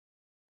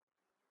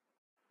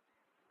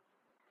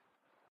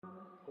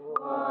So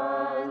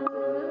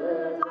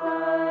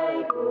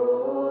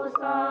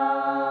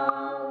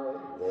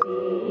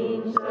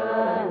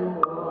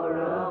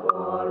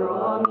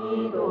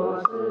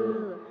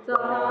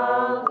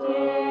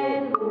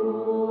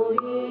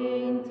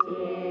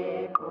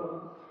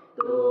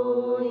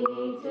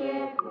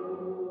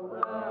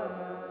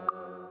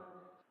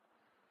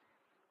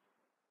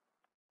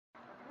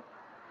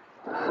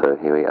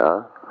here we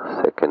are,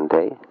 second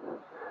day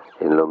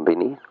in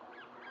Lumbini.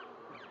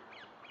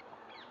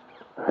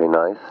 Very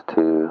nice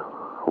to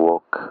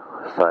walk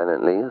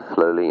silently,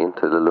 slowly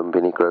into the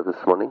Lumbini Grove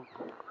this morning.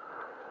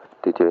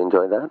 Did you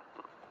enjoy that?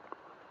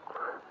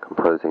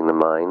 Composing the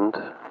mind,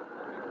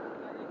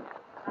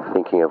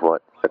 thinking of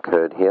what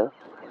occurred here.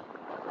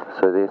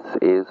 So this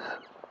is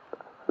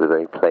the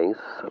very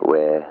place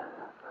where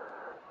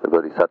the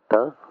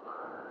Bodhisatta,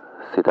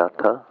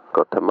 Siddhartha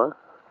Gautama,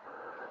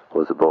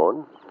 was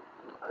born.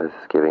 I was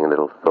giving a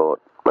little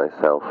thought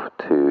myself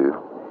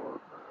to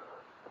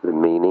the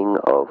meaning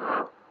of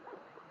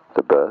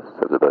the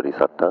birth of the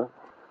Bodhisatta.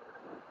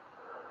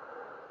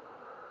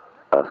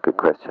 Ask a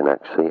question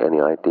actually,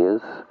 any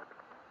ideas?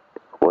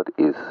 What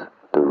is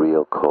the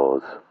real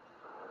cause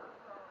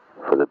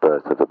for the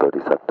birth of a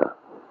Bodhisatta?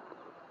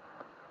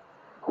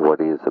 What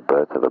is the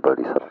birth of a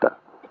Bodhisatta?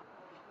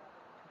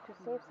 To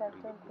save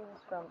certain things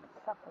from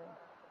suffering.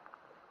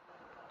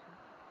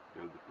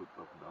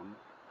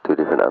 Two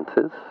different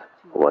answers.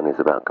 One is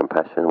about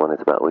compassion, one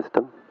is about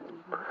wisdom.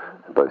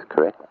 Both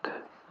correct.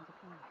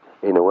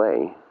 In a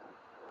way,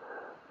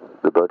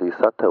 the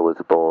Bodhisatta was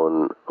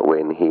born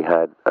when he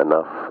had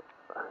enough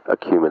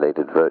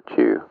accumulated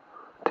virtue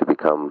to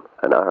become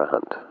an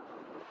arahant.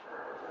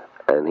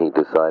 And he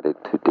decided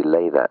to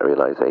delay that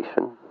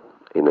realization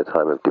in the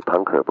time of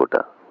Dipankara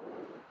Buddha,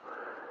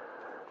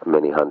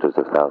 many hundreds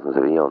of thousands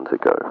of eons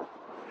ago.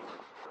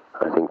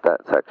 I think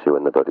that's actually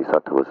when the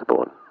Bodhisatta was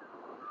born.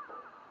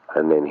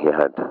 And then he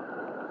had,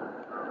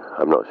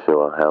 I'm not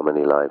sure how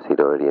many lives he'd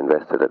already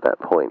invested at that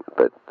point,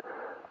 but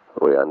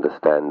we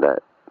understand that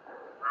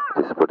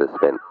this Buddha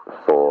spent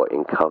 4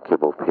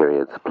 incalculable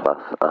periods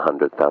plus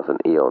 100,000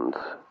 eons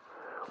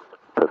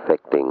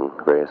perfecting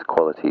various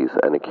qualities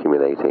and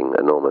accumulating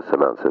enormous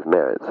amounts of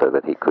merit so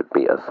that he could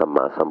be a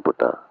Samma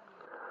Sambuddha.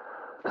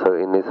 So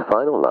in this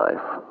final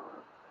life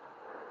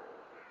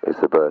is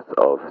the birth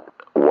of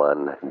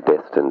one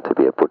destined to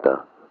be a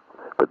Buddha.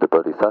 But the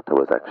Bodhisatta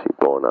was actually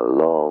born a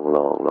long,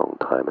 long, long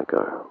time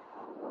ago.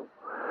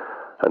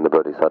 And the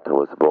Bodhisatta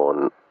was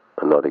born,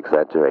 I'm not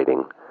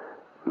exaggerating,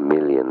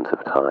 millions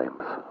of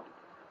times.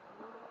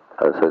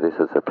 And so this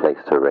is a place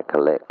to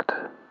recollect.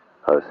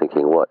 I was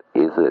thinking, what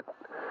is it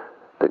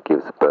that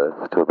gives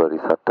birth to a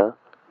Bodhisatta?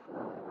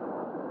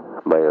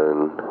 My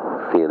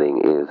own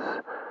feeling is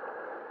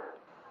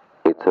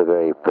it's a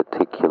very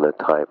particular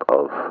type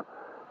of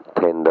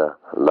tender,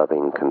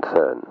 loving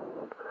concern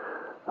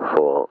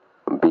for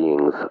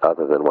beings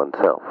other than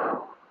oneself.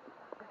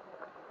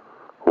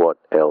 What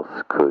else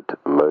could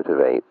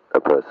motivate a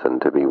person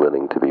to be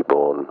willing to be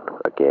born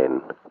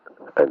again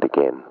and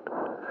again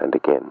and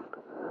again?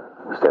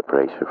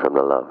 Separation from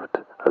the loved,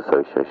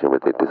 association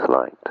with the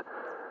disliked,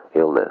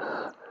 illness,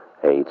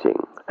 aging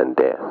and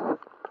death,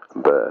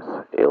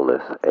 birth,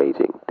 illness,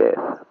 aging,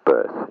 death,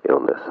 birth,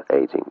 illness,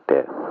 aging,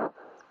 death.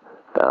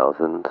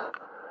 Thousands,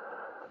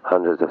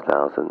 hundreds of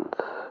thousands,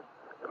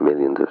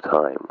 millions of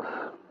times.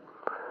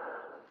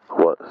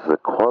 What's the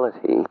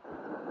quality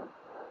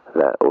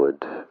that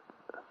would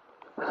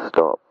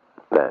stop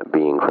that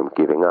being from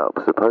giving up?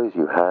 Suppose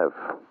you have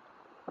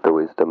the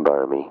wisdom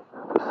barami,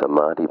 the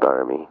samadhi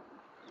barami.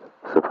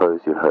 Suppose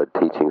you heard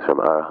teachings from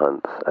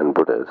arahants and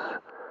Buddhas,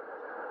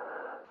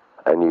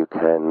 and you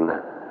can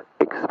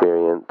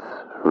experience,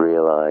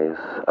 realize,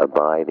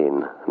 abide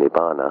in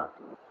nibbana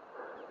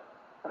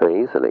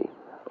very easily.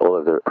 All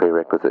of the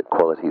prerequisite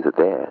qualities are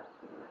there,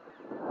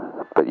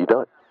 but you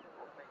don't.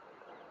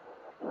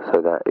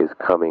 So that is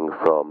coming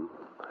from,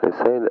 they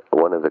say that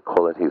one of the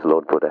qualities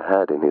Lord Buddha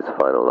had in his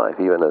final life,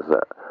 even as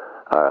an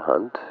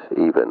arahant,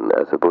 even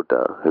as a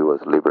Buddha who was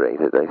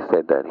liberated, they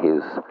said that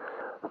his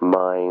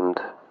mind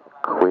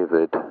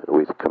quivered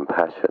with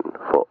compassion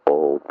for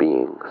all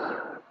beings.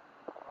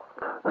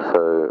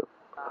 So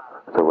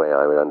the way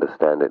I would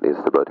understand it is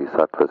the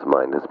Bodhisattva's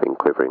mind has been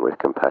quivering with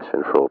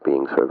compassion for all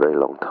beings for a very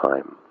long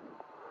time.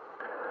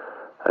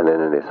 And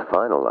then in his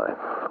final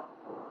life,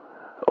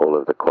 all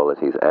of the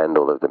qualities and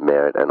all of the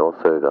merit and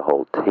also the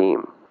whole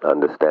team,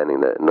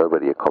 understanding that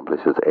nobody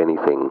accomplishes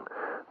anything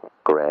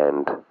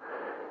grand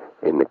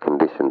in the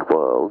conditioned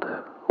world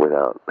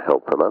without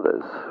help from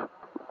others.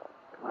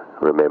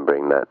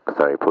 Remembering that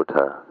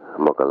Sariputta,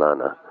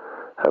 Moggallana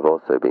have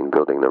also been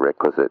building the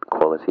requisite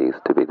qualities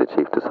to be the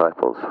chief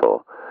disciples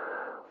for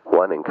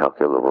one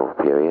incalculable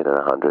period and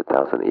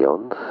 100,000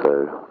 eons,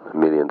 so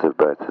millions of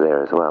births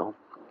there as well.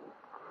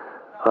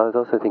 I was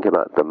also thinking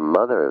about the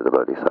mother of the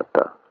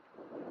Bodhisatta.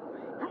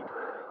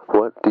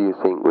 What do you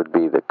think would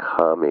be the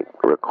karmic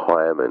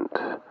requirement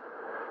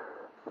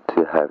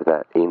to have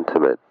that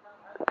intimate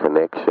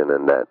connection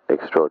and that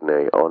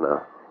extraordinary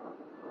honor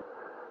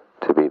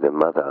to be the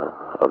mother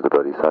of the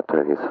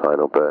Bodhisatta in his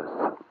final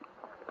birth.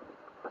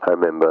 I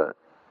remember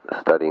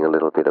studying a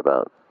little bit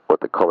about what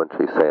the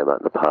commentaries say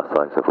about the past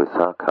lives of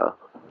Visakha,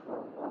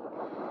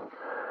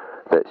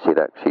 that she'd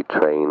actually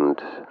trained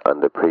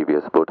under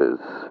previous Buddhas,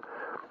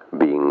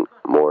 being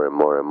more and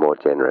more and more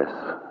generous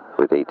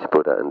with each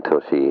Buddha until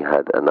she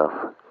had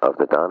enough of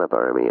the Dana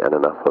Barami and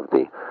enough of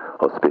the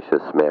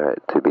auspicious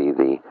merit to be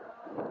the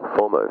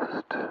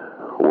foremost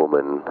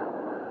woman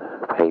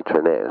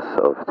patroness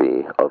of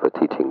a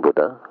teaching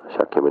Buddha,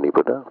 Shakyamuni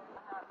Buddha.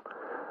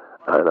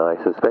 And I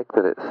suspect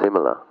that it's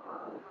similar.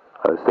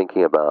 I was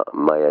thinking about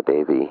Maya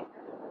Devi,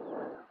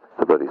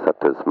 the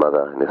Bodhisatta's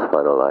mother in his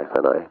final life,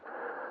 and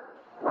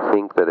I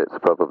think that it's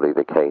probably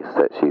the case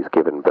that she's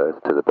given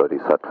birth to the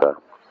Bodhisattva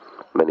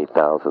many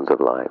thousands of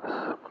lives,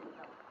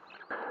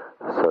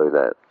 so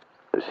that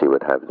she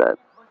would have that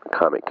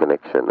karmic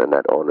connection and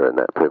that honor and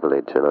that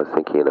privilege. And I was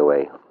thinking, in a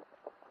way,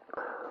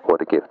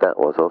 what a gift that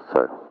was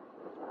also.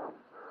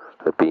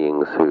 The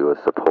beings who were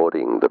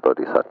supporting the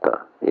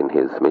Bodhisatta in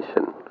his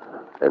mission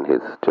and his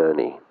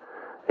journey,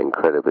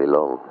 incredibly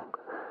long,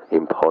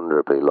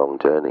 imponderably long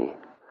journey.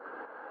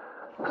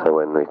 So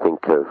when we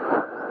think of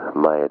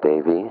Maya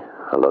Devi,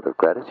 a lot of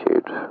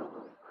gratitude.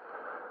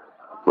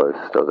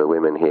 Most of the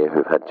women here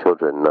who've had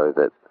children know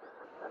that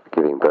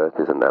giving birth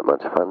isn't that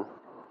much fun.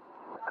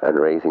 And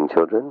raising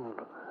children,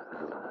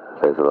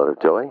 there's a lot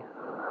of joy,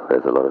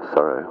 there's a lot of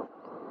sorrow,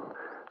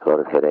 a lot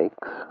of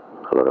headaches,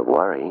 a lot of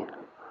worry.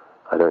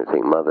 I don't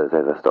think mothers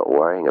ever stop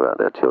worrying about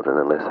their children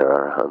unless they're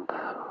arahants.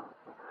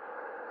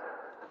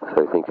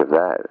 So think of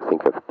that.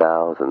 Think of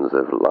thousands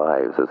of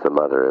lives as the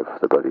mother of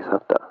the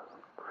Bodhisatta.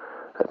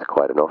 That's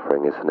quite an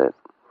offering, isn't it?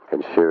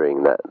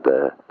 Ensuring that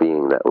the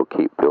being that will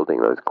keep building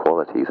those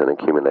qualities and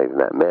accumulating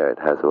that merit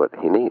has what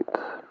he needs.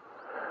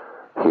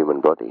 Human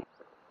body.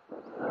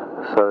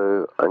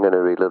 So I'm going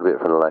to read a little bit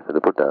from the life of the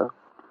Buddha.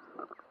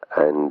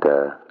 And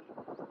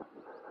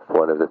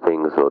one of the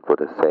things Lord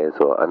Buddha says,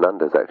 or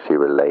Ananda's actually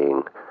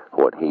relaying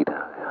what he'd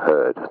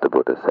heard the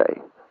Buddha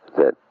say,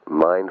 that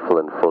mindful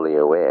and fully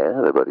aware,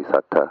 the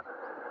Bodhisatta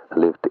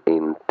lived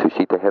in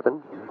Tushita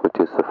heaven, which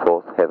is the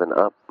fourth heaven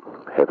up,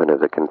 heaven of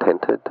the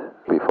contented,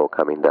 before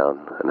coming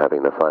down and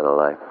having the final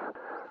life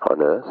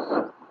on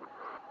earth.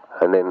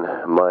 And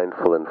then,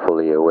 mindful and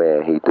fully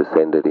aware, he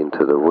descended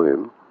into the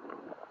womb.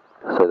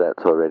 So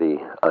that's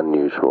already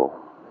unusual.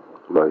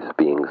 Most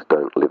beings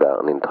don't live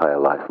out an entire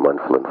life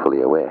mindful and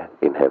fully aware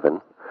in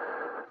heaven.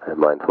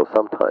 Mindful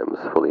sometimes,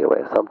 fully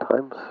aware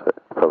sometimes, but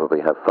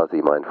probably have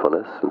fuzzy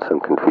mindfulness and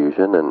some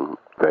confusion and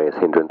various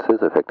hindrances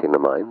affecting the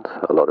minds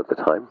a lot of the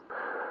time.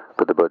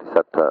 But the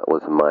Bodhisatta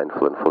was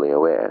mindful and fully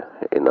aware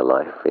in the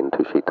life in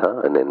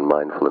Tushita, and then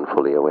mindful and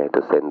fully aware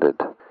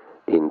descended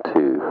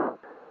into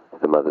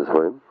the mother's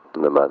womb.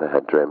 And the mother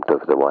had dreamt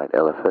of the white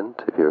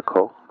elephant, if you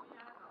recall.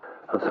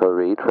 I'll also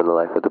read from the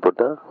life of the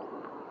Buddha.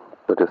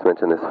 I'll just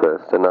mention this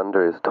first.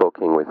 Ananda is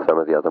talking with some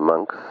of the other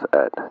monks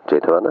at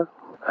Jetavana,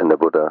 and the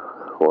Buddha,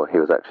 well, he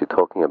was actually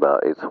talking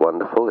about it's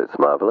wonderful, it's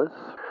marvelous,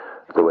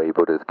 the way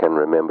Buddhas can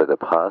remember the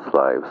past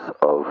lives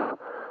of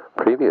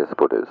previous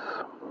Buddhas.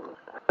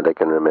 They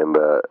can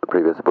remember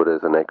previous Buddhas,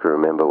 and they can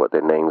remember what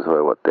their names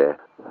were, what their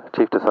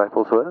chief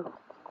disciples were.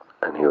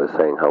 And he was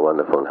saying how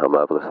wonderful and how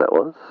marvelous that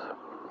was.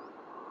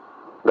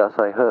 Thus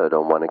I heard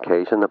on one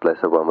occasion the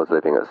Blessed One was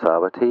living at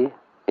Savatthi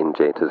in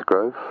Jeta's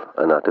Grove,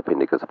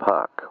 Anathapindika's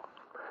park.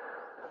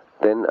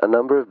 Then a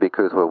number of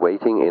bhikkhus were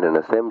waiting in an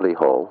assembly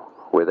hall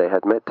where they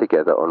had met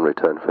together on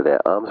return for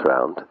their alms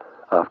round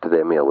after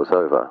their meal was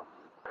over.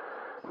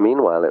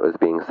 Meanwhile it was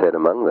being said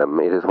among them,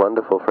 "It is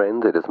wonderful,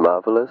 friends, it is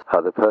marvelous how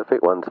the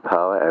Perfect One's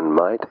power and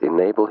might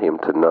enable him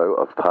to know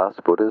of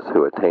past Buddhas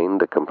who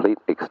attained the complete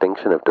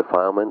extinction of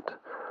defilement,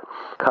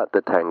 cut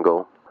the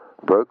tangle,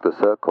 broke the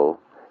circle,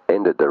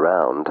 ended the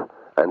round,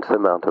 and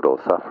surmounted all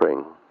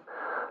suffering.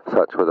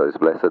 Such were those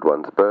Blessed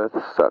Ones'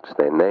 births, such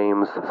their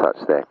names,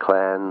 such their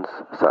clans,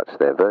 such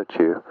their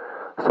virtue,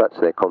 such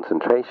their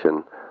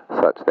concentration,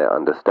 such their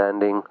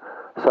understanding,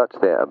 such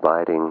their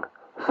abiding,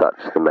 such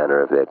the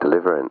manner of their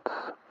deliverance."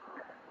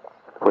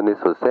 When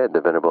this was said,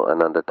 the Venerable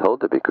Ananda told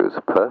the bhikkhus,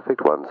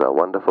 "Perfect ones are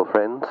wonderful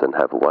friends and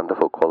have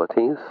wonderful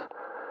qualities.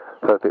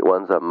 Perfect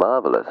ones are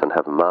marvelous and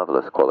have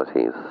marvelous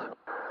qualities."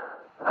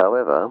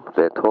 However,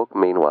 their talk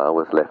meanwhile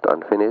was left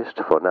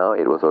unfinished, for now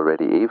it was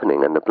already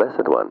evening, and the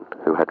Blessed One,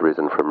 who had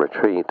risen from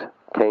retreat,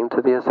 came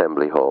to the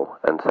assembly hall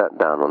and sat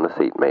down on the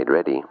seat made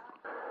ready.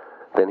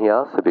 Then he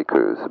asked the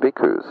bhikkhus,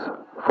 "Bhikkhus,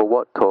 for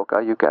what talk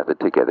are you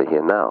gathered together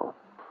here now?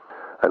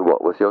 And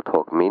what was your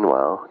talk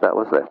meanwhile that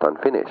was left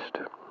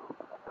unfinished?"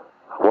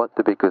 What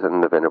the bhikkhus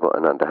and the Venerable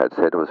Ananda had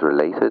said was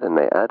related, and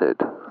they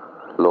added,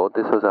 "Lord,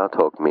 this was our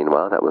talk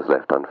meanwhile that was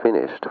left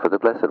unfinished, for the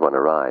Blessed One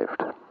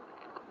arrived."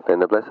 Then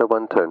the Blessed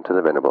One turned to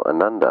the Venerable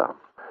Ananda.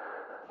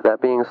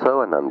 "That being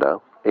so, Ananda,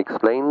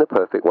 explain the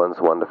Perfect One's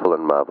wonderful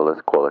and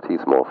marvelous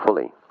qualities more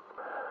fully."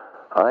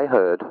 "I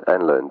heard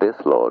and learned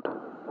this, Lord,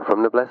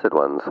 from the Blessed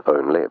One's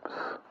own lips.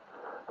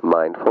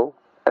 Mindful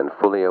and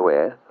fully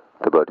aware,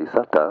 the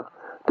Bodhisatta,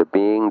 the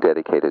being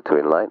dedicated to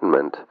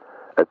enlightenment,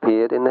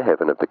 appeared in the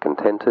heaven of the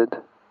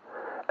contented,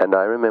 And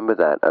I remember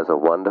that as a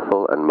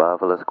wonderful and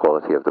marvelous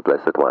quality of the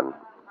Blessed One.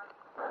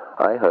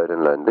 I heard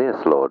and learned this,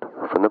 Lord,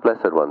 from the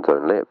Blessed One's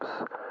own lips.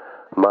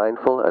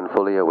 Mindful and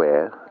fully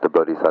aware, the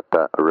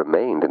Bodhisatta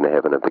remained in the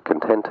heaven of the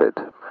contented.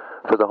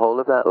 For the whole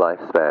of that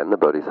lifespan, the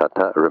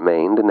Bodhisatta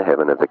remained in the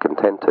heaven of the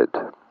contented.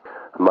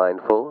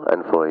 Mindful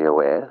and fully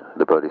aware,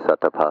 the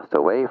Bodhisatta passed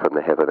away from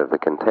the heaven of the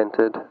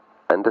contented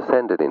and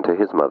descended into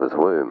his mother's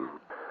womb.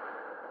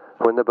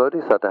 When the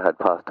Bodhisatta had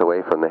passed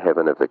away from the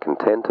heaven of the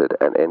contented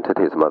and entered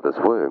his mother's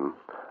womb,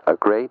 a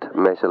great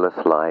measureless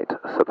light,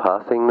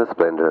 surpassing the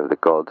splendor of the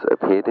gods,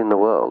 appeared in the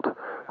world,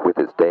 with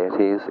its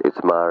deities, its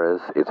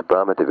maras, its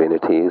Brahma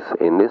divinities,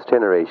 in this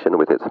generation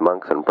with its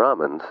monks and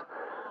Brahmins,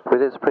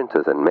 with its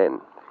princes and men.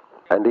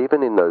 And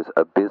even in those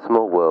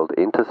abysmal world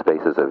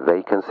interspaces of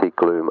vacancy,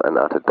 gloom, and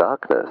utter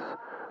darkness,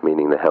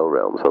 meaning the hell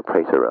realms or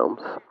preta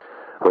realms,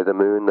 where the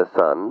moon, the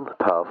sun,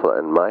 powerful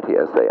and mighty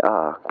as they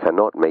are,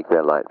 cannot make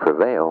their light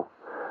prevail,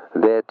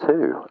 there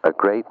too a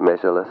great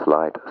measureless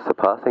light,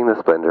 surpassing the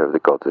splendor of the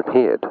gods,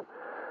 appeared,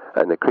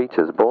 and the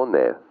creatures born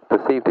there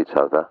perceived each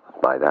other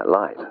by that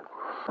light.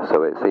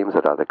 So it seems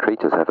that other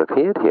creatures have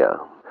appeared here,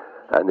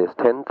 and this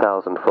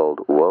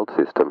 10,000-fold world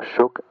system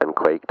shook and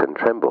quaked and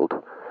trembled,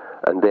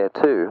 and there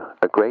too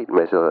a great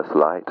measureless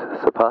light,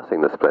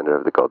 surpassing the splendor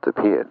of the gods,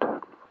 appeared.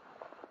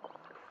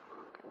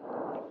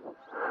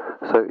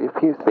 So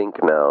if you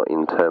think now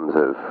in terms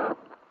of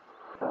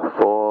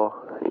 4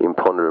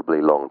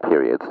 imponderably long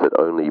periods that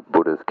only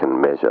Buddhas can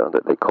measure,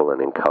 that they call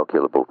an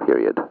incalculable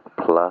period,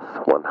 plus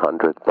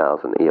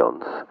 100,000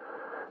 eons,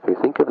 if you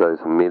think of those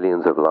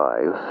millions of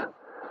lives,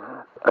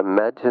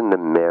 imagine the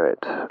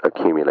merit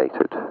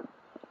accumulated.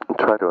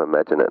 Try to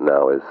imagine it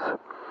now as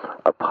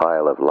a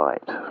pile of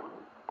light,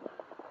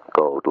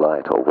 gold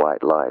light or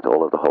white light,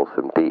 all of the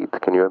wholesome deeds.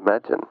 Can you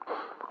imagine?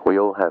 We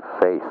all have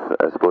faith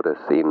as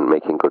Buddhists in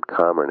making good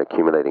karma and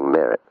accumulating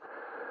merit.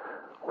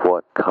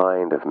 What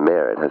kind of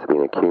merit has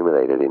been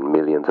accumulated in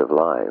millions of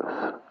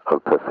lives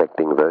of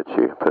perfecting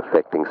virtue,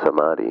 perfecting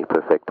samadhi,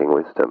 perfecting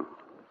wisdom?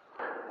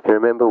 You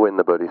remember when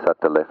the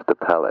Bodhisatta left the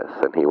palace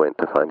and he went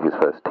to find his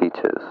first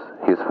teachers?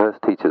 His first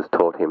teachers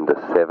taught him the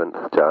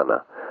 7th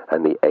jhana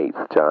and the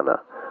 8th jhana,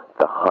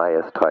 the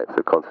highest types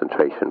of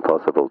concentration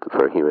possible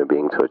for a human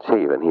being to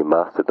achieve, and he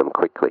mastered them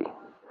quickly.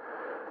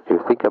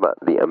 You think about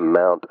the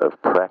amount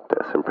of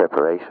practice and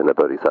preparation the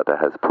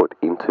Bodhisatta has put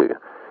into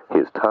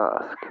his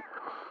task,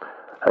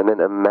 and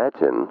then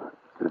imagine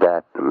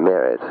that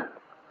merit,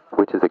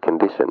 which is a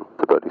condition.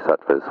 The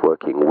Bodhisattva is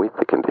working with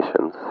the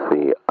conditions,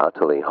 the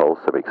utterly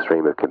wholesome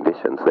extreme of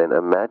conditions. Then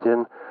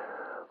imagine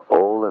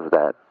all of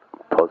that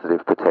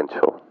positive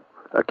potential,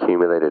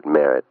 accumulated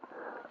merit,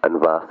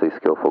 and vastly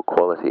skillful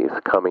qualities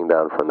coming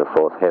down from the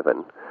 4th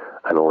heaven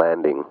and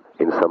landing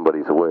in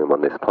somebody's womb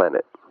on this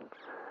planet.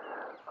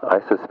 I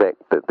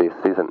suspect that this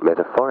isn't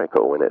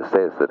metaphorical when it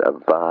says that a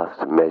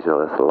vast,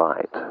 measureless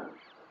light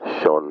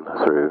shone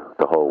through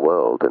the whole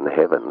world and the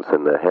heavens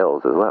and the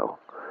hells as well.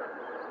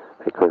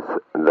 Because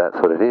that's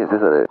what it is,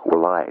 isn't it?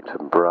 Light,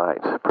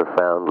 bright,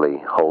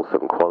 profoundly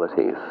wholesome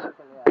qualities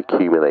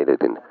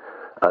accumulated in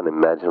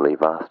unimaginably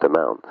vast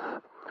amounts.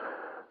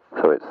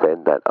 So it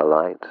said that a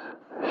light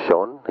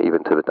shone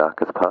even to the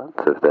darkest parts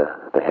of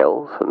the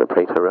hells and the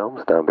preta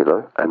realms down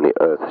below, and the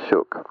earth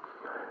shook.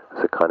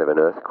 It's a kind of an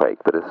earthquake,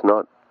 but it's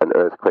not an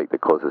earthquake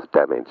that causes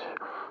damage.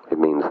 It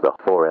means the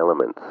 4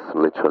 elements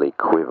literally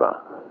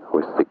quiver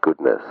with the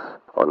goodness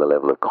on the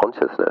level of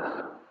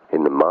consciousness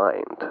in the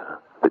mind,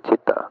 the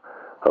citta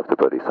of the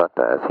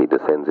Bodhisatta as he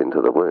descends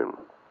into the womb.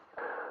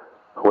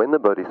 When the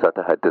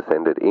Bodhisatta had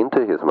descended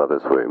into his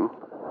mother's womb,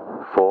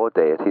 4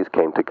 deities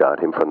came to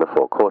guard him from the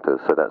 4 quarters.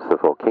 So that's the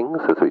 4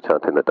 kings, as we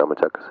chant in the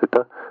Dhammacakka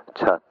Sutta,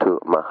 Chatu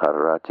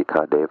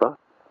Maharajika Deva,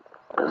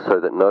 so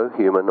that no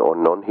human or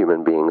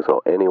non-human beings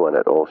or anyone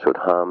at all should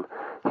harm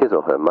his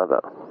or her mother.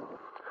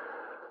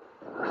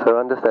 So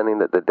understanding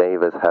that the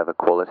devas have a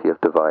quality of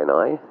divine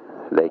eye,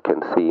 they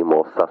can see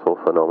more subtle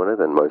phenomena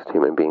than most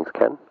human beings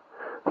can.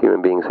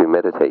 Human beings who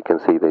meditate can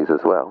see these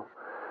as well,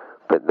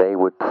 but they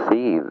would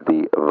see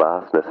the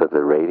vastness of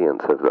the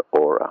radiance of the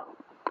aura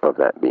of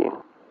that being.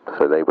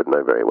 So they would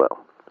know very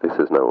well, this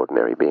is no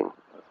ordinary being.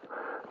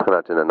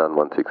 Ajahn Achalo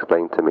once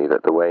explained to me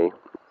that the way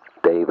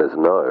devas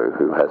know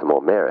who has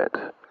more merit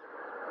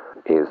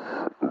is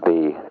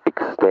the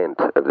extent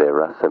of their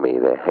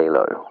rasami, their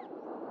halo.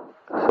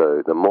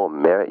 So the more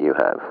merit you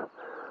have,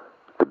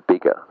 the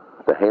bigger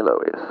the halo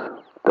is,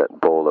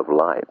 that ball of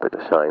light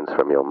that shines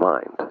from your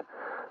mind.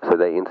 So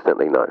they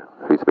instantly know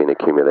who's been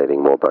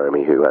accumulating more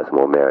barami, who has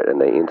more merit, and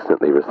they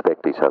instantly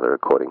respect each other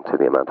according to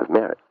the amount of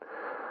merit.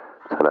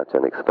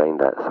 Ajahn explained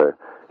that. So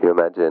you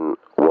imagine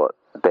what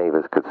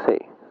devas could see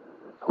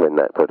when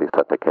that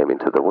Bodhisatta came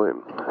into the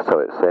womb. So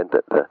it said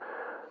that the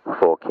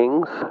 4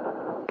 kings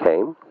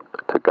came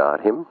to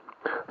guard him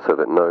so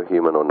that no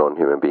human or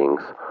non-human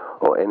beings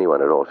or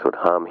anyone at all should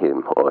harm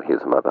him or his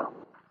mother.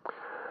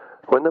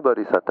 When the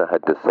Bodhisatta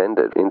had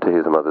descended into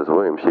his mother's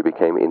womb, she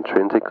became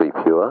intrinsically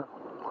pure,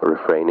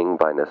 refraining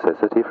by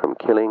necessity from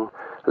killing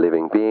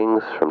living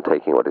beings, from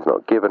taking what is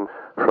not given,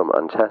 from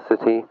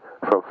unchastity,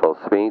 from false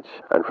speech,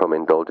 and from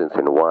indulgence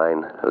in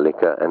wine,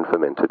 liquor, and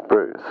fermented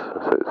brews.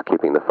 So it's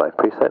keeping the 5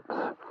 precepts,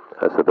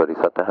 as the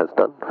Bodhisatta has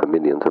done for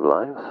millions of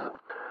lives.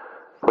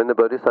 When the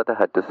Bodhisatta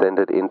had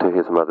descended into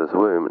his mother's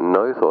womb,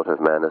 no thought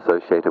of man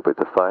associated with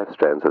the 5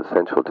 strands of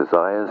sensual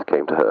desires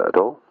came to her at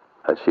all,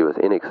 as she was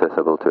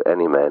inaccessible to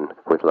any man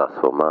with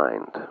lustful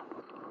mind.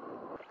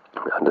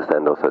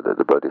 Understand also that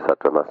the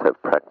Bodhisattva must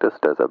have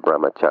practiced as a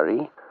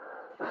brahmachari,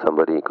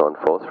 somebody gone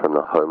forth from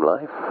the home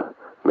life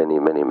many,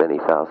 many, many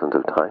thousands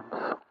of times.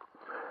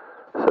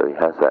 So he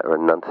has that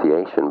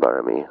renunciation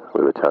barami.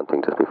 We were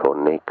chanting just before,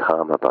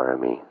 nekama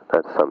barami.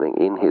 That's something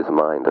in his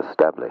mind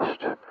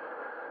established.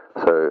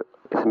 So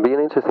it'd be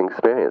an interesting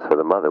experience for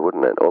the mother,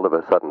 wouldn't it? All of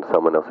a sudden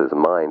someone else's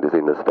mind is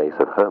in the space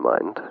of her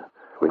mind,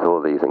 with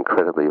all these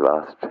incredibly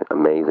vast,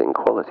 amazing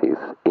qualities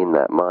in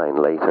that mind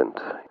latent,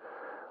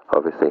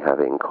 obviously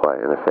having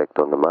quite an effect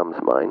on the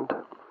mum's mind.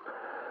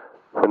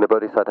 When the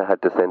Bodhisatta had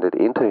descended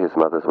into his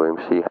mother's womb,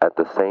 she at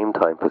the same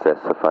time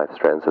possessed the 5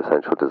 strands of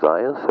sensual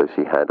desires, so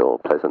she had all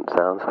pleasant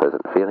sounds,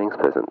 pleasant feelings,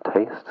 pleasant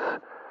tastes.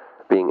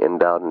 Being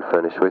endowed and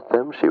furnished with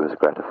them, she was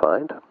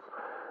gratified.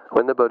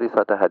 When the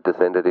Bodhisatta had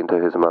descended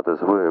into his mother's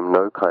womb,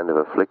 no kind of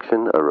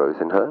affliction arose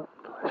in her.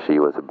 She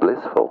was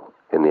blissful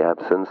in the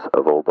absence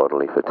of all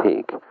bodily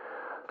fatigue.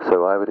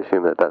 So I would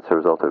assume that that's a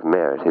result of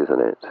merit,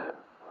 isn't it?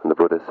 And the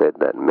Buddha said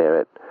that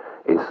merit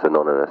is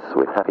synonymous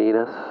with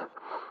happiness.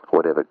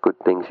 Whatever good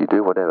things you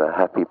do, whatever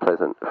happy,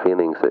 pleasant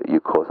feelings that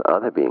you cause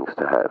other beings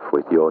to have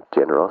with your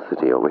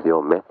generosity or with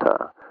your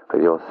metta,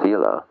 with your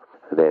sila,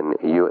 then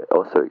you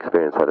also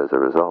experience that as a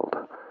result.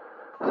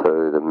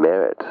 So the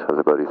merit of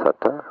the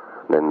Bodhisatta,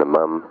 then the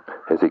mum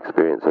is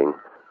experiencing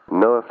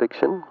no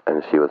affliction,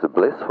 and she was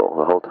blissful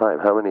the whole time.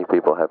 How many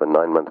people have a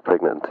 9-month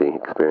pregnancy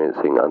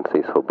experiencing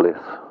unceaseful bliss?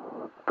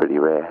 Pretty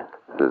rare.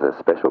 This is a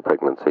special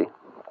pregnancy.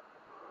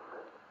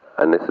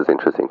 And this is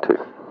interesting too.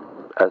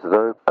 As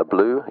though a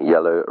blue,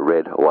 yellow,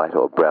 red, white,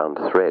 or brown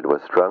thread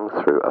was strung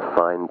through a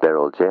fine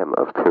beryl gem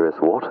of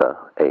purest water,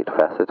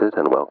 8-faceted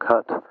and well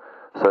cut,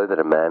 so that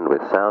a man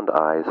with sound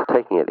eyes,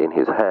 taking it in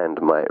his hand,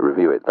 might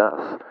review it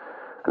thus: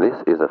 "This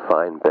is a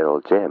fine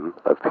beryl gem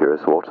of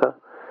purest water,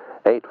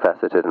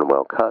 8-faceted and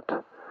well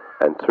cut,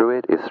 and through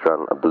it is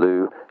strung a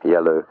blue,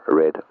 yellow,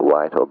 red,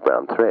 white, or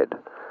brown thread.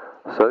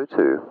 So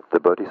too,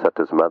 the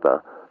Bodhisatta's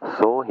mother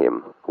saw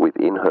him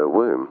within her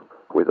womb,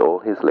 with all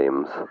his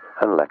limbs,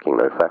 and lacking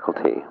no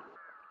faculty."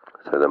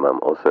 So the mum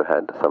also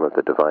had some of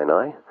the divine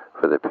eye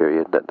for the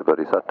period that the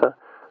Bodhisatta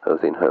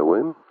was in her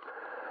womb.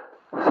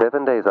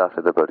 7 days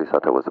after the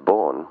Bodhisatta was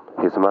born,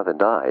 his mother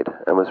died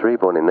and was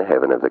reborn in the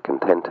heaven of the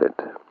contented.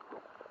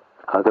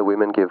 Other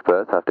women give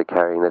birth after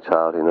carrying the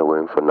child in the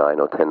womb for 9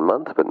 or 10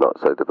 months, but not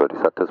so the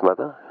Bodhisatta's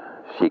mother.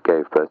 She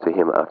gave birth to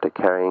him after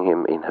carrying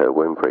him in her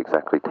womb for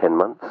exactly 10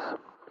 months.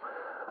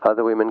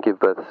 Other women give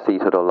birth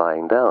seated or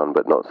lying down,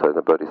 but not so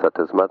the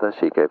Bodhisatta's mother.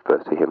 She gave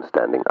birth to him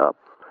standing up.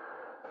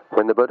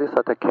 When the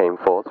Bodhisatta came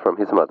forth from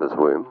his mother's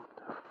womb,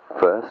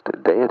 first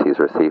deities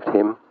received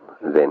him,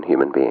 then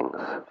human beings.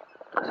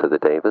 So the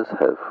Devas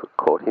have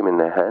caught him in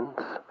their hands,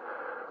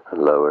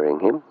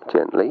 lowering him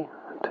gently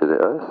to the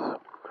earth.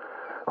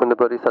 When the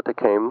Bodhisatta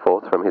came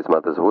forth from his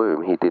mother's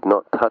womb, he did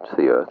not touch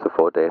the earth. The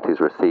 4 deities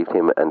received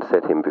him and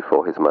set him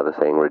before his mother,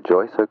 saying,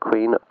 "Rejoice, O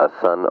Queen, a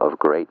son of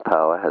great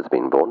power has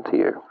been born to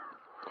you."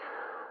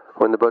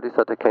 When the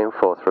Bodhisatta came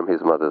forth from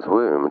his mother's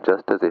womb,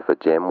 just as if a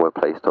gem were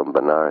placed on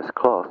Benares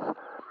cloth,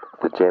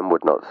 the gem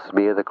would not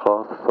smear the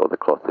cloth, or the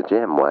cloth the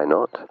gem. Why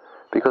not?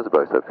 Because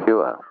both are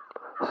pure.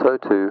 So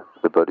too,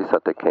 the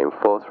Bodhisatta came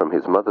forth from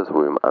his mother's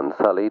womb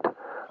unsullied,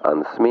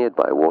 unsmeared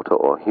by water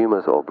or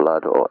humours or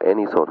blood or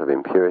any sort of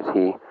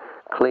impurity,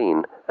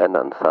 clean and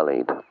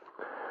unsullied.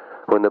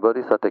 When the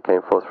Bodhisatta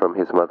came forth from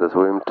his mother's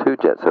womb, 2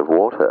 jets of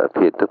water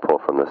appeared to pour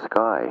from the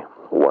sky,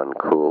 one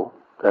cool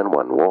and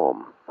one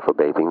warm, for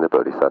bathing the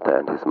Bodhisatta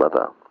and his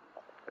mother.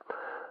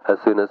 As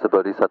soon as the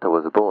Bodhisatta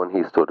was born,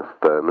 he stood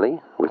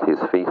firmly with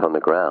his feet on the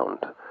ground.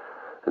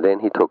 Then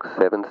he took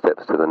 7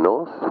 steps to the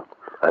north,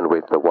 and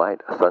with the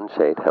white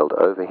sunshade held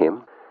over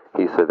him,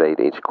 he surveyed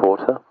each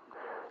quarter.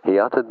 He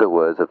uttered the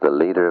words of the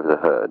leader of the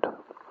herd: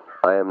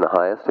 "I am the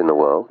highest in the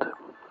world.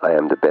 I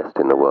am the best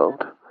in the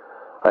world.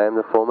 I am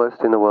the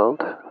foremost in the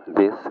world.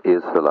 This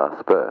is the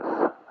last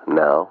birth.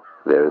 Now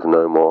there is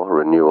no more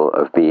renewal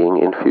of being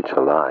in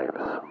future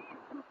lives."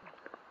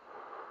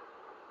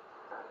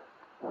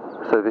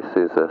 So this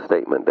is a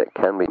statement that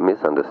can be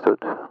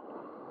misunderstood.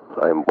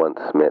 I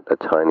once met a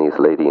Chinese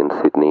lady in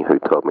Sydney who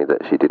told me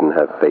that she didn't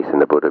have faith in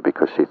the Buddha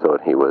because she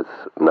thought he was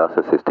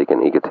narcissistic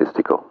and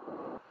egotistical.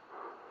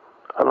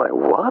 I'm like,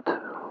 what?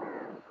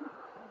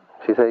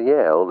 She said,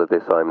 yeah, all of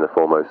this, I'm the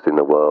foremost in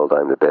the world,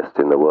 I'm the best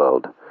in the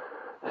world.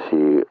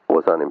 She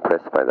was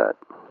unimpressed by that.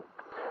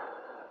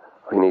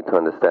 We need to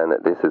understand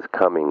that this is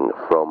coming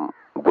from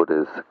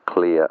Buddha's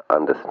clear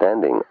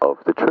understanding of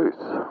the truth.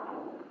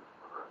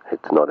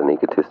 It's not an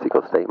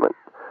egotistical statement.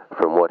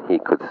 From what he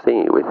could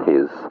see with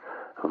his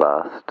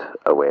vast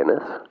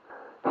awareness,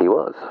 he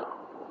was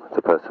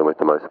the person with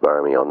the most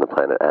barami on the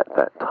planet at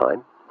that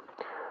time.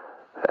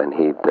 And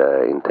he'd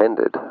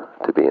intended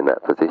to be in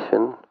that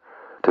position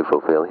to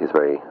fulfill his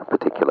very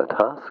particular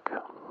task.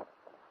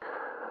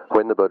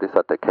 When the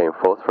Bodhisatta came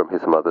forth from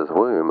his mother's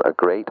womb, a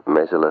great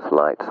measureless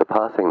light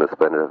surpassing the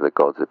splendor of the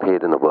gods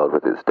appeared in the world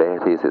with its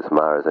deities, its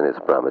Maras, and its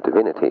Brahma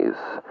divinities.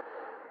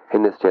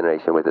 In this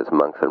generation, with its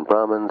monks and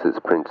Brahmins, its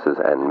princes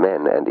and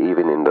men, and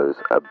even in those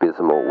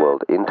abysmal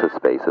world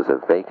interspaces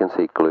of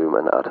vacancy, gloom,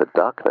 and utter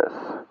darkness,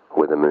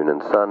 where the moon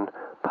and sun,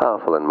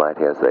 powerful and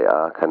mighty as they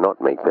are,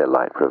 cannot make their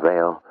light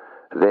prevail,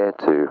 there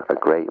too a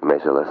great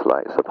measureless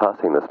light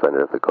surpassing the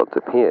splendor of the gods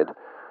appeared,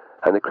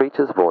 and the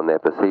creatures born there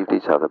perceived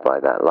each other by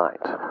that light,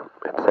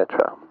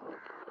 etc.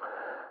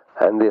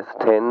 And this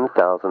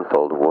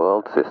 10,000-fold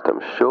world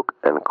system shook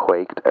and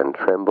quaked and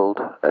trembled,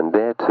 and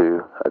there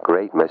too a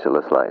great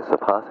measureless light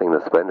surpassing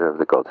the splendor of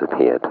the gods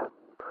appeared.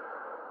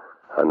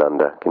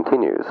 Ananda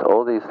continues,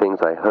 all these things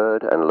I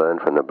heard and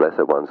learned from the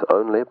Blessed One's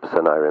own lips,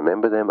 and I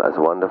remember them as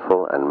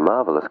wonderful and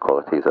marvelous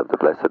qualities of the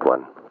Blessed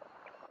One.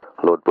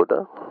 Lord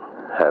Buddha,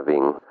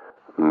 having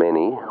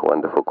many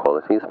wonderful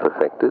qualities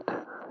perfected,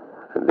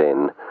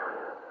 then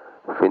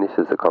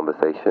finishes the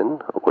conversation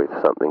with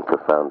something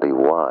profoundly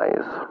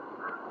wise.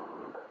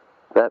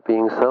 That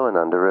being so,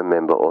 Ananda,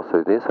 remember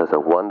also this as a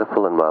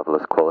wonderful and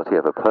marvelous quality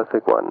of a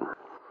perfect one.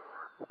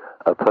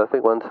 A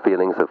perfect one's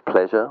feelings of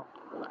pleasure,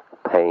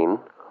 pain,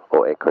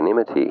 or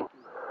equanimity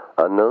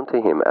are known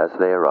to him as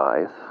they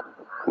arise,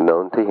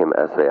 known to him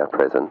as they are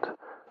present,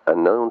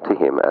 and known to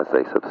him as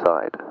they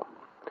subside.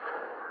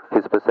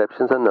 His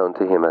perceptions are known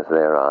to him as they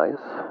arise,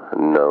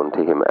 known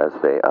to him as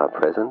they are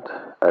present,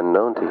 and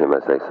known to him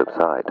as they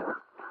subside.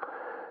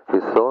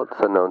 His thoughts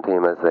are known to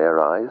him as they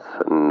arise,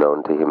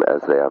 known to him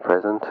as they are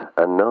present,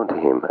 and known to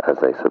him as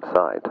they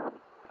subside.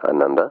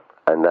 Ananda,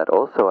 and that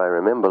also I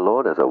remember,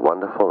 Lord, as a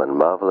wonderful and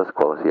marvelous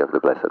quality of the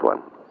Blessed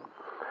One.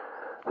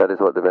 That is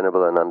what the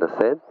Venerable Ananda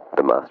said,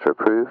 the Master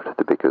approved,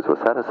 the bhikkhus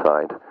were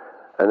satisfied,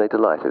 and they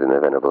delighted in the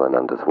Venerable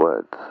Ananda's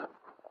words.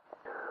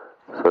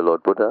 So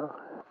Lord Buddha,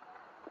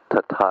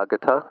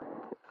 Tathagata,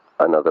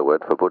 another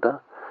word for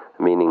Buddha,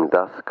 meaning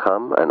thus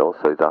come and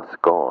also thus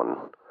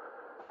gone.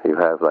 You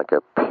have like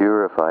a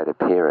purified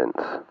appearance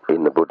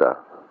in the Buddha.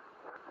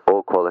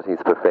 All qualities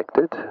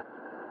perfected,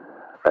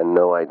 and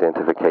no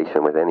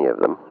identification with any of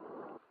them.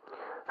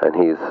 And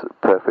he is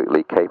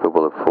perfectly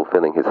capable of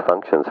fulfilling his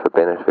functions for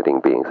benefiting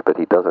beings, but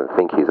he doesn't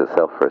think he's a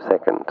self for a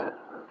second.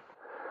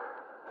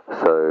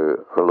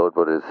 So the Lord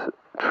Buddha is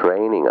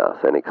training us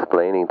and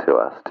explaining to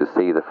us to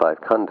see the five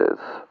khandhas,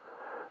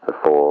 the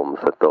forms,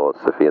 the thoughts,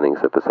 the feelings,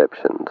 the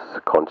perceptions,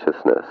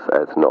 consciousness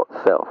as not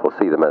self, or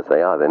see them as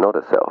they are. They're not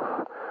a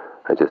self.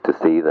 And just to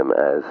see them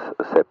as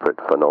separate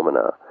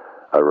phenomena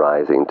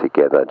arising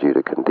together due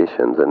to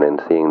conditions, and then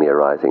seeing the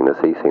arising, the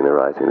ceasing, the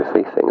arising, the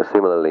ceasing.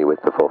 Similarly with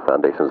the four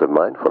foundations of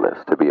mindfulness,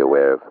 to be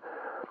aware of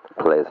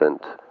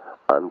pleasant,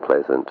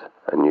 unpleasant,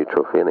 and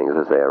neutral feelings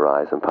as they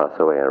arise and pass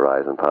away,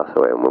 arise and pass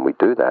away. And when we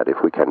do that,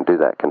 if we can do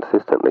that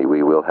consistently,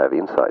 we will have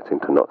insights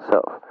into not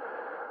self.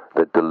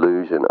 The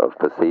delusion of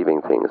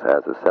perceiving things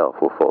as a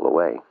self will fall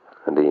away.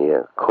 And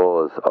the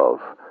cause of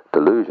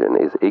delusion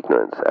is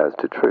ignorance as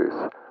to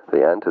truth.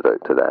 The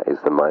antidote to that is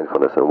the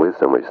mindfulness and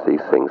wisdom which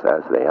sees things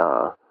as they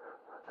are.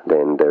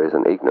 Then there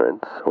isn't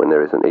ignorance. When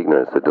there isn't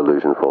ignorance, the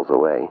delusion falls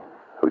away.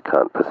 We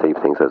can't perceive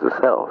things as a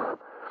self.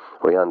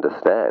 We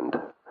understand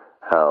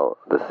how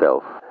the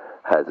self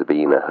has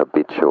been a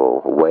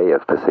habitual way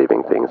of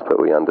perceiving things, but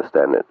we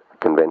understand it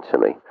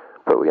conventionally.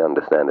 But we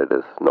understand it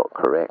as not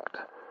correct,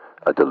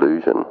 a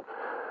delusion.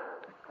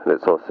 And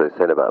it's also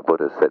said about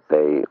Buddhists that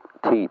they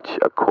teach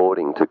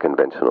according to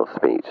conventional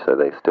speech, so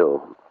they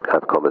still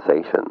have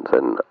conversations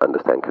and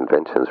understand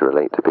conventions,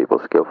 relate to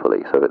people skillfully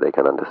so that they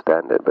can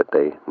understand it, but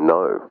they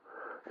know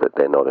that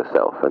they're not a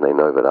self, and they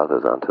know that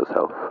others aren't a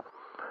self.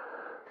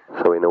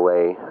 So in a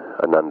way,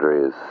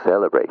 Ananda is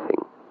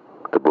celebrating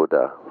the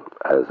Buddha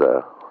as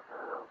a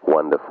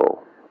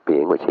wonderful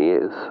being, which he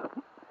is.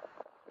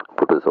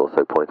 Buddha's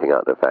also pointing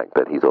out the fact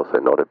that he's also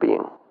not a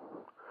being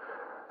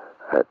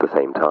at the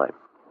same time.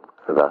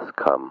 Thus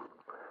come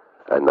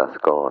and thus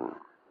gone.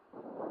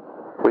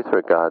 With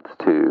regards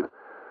to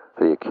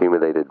the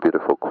accumulated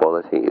beautiful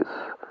qualities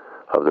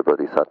of the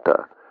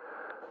Bodhisatta,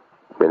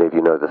 many of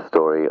you know the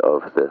story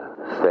of the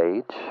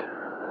sage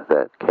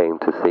that came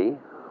to see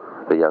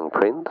the young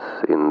prince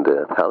in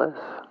the palace.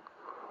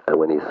 And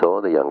when he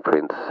saw the young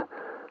prince,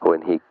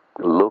 when he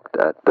looked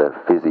at the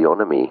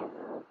physiognomy,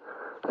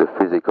 the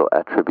physical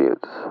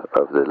attributes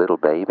of the little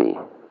baby,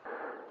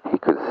 he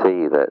could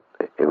see that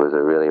it was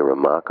a really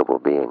remarkable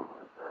being.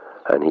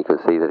 And he could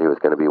see that he was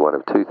going to be one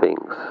of two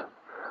things: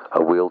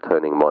 a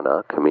wheel-turning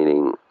monarch,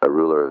 meaning a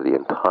ruler of the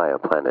entire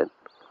planet,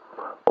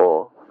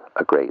 or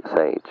a great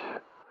sage.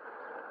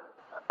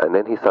 And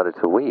then he started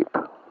to weep.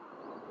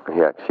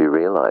 He actually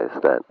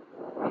realized that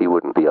he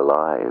wouldn't be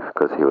alive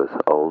because he was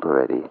old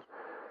already.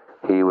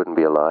 He wouldn't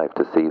be alive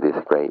to see this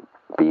great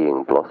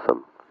being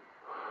blossom.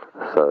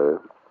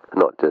 So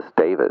not just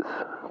devas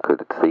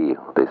could see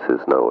this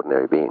as no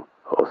ordinary being.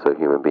 Also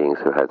human beings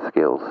who had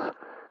skills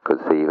could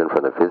see even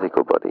from the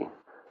physical body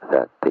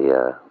that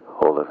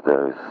all of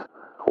those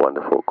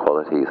wonderful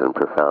qualities and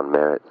profound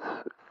merits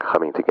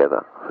coming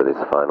together for this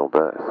final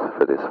birth,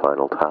 for this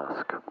final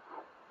task.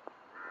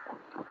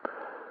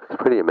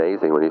 It's pretty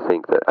amazing when you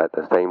think that at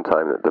the same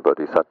time that the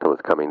Bodhisatta was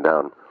coming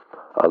down,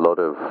 a lot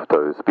of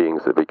those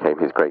beings that became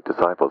his great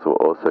disciples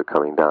were also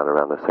coming down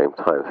around the same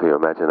time. So you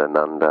imagine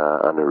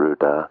Ananda,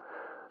 Anuruddha,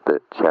 the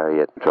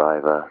chariot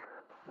driver,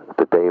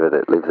 the Deva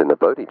that lives in the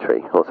Bodhi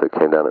tree also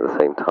came down at the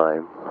same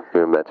time.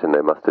 You imagine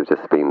there must have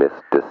just been this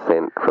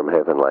descent from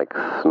heaven like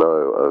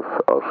snow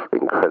of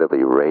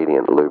incredibly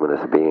radiant, luminous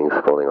beings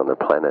falling on the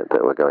planet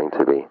that were going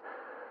to be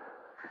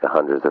the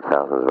hundreds of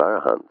thousands of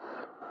arahants.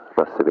 It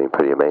must have been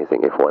pretty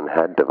amazing. If one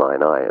had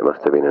divine eye, it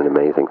must have been an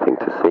amazing thing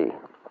to see.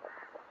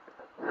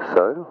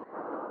 So,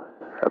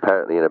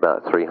 apparently in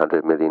about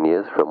 300 million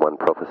years from one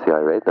prophecy I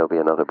read, there'll be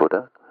another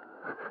Buddha.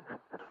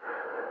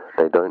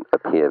 They don't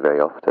appear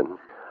very often.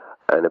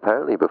 And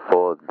apparently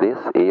before this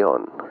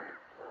eon,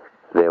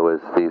 there was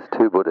these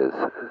two Buddhas,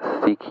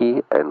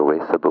 Sikhi and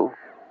Wesabu.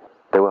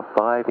 There were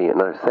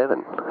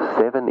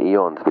seven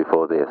eons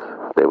before this.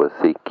 There were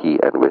Sikhi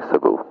and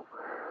Wesabu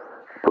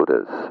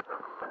Buddhas.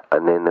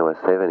 And then there were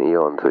 7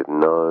 eons with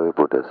no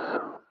Buddhas.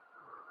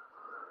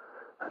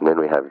 And then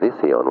we have this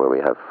eon where we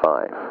have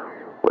 5,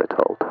 we're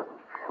told.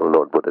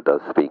 Lord Buddha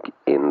does speak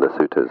in the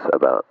suttas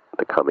about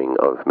the coming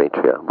of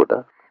Maitreya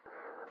Buddha,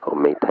 or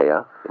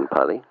Maitreya in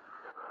Pali.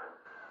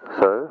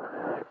 So,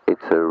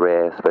 it's a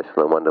rare,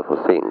 special and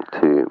wonderful thing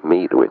to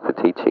meet with the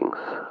teachings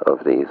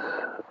of these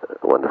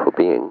wonderful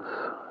beings.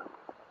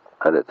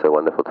 And it's a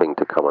wonderful thing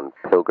to come on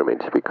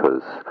pilgrimage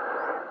because,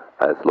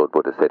 as Lord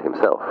Buddha said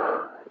himself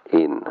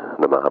in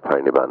the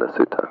Mahaparinibbana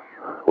Sutta,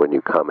 when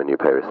you come and you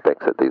pay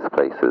respects at these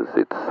places,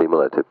 it's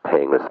similar to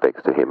paying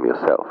respects to him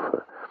yourself.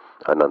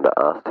 Ananda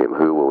asked him,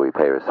 who will we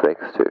pay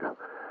respects to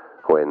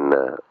when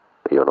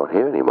you're not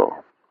here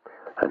anymore?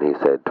 And he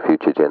said,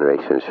 future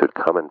generations should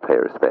come and pay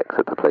respects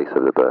at the place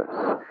of the birth,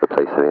 the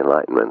place of the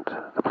enlightenment,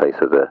 the place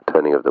of the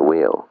turning of the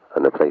wheel,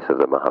 and the place of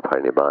the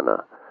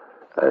Mahaparinibbana.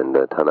 And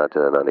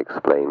Ajahn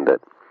explained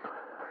that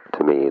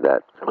to me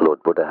that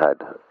Lord Buddha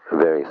had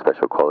very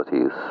special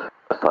qualities,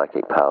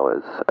 psychic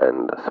powers,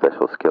 and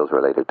special skills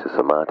related to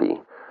samadhi.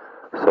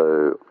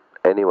 So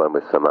anyone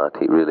with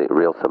samadhi, really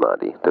real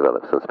samadhi,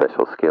 develops some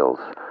special skills.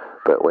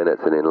 But when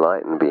it's an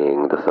enlightened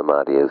being, the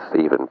samadhi is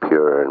even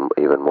purer and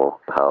even more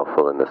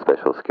powerful, and the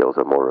special skills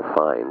are more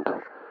refined.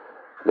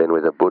 Then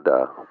with a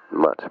Buddha,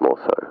 much more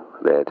so.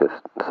 They're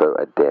just so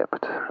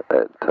adept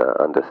at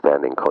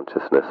understanding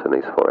consciousness and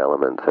these 4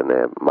 elements, and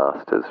they're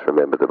masters.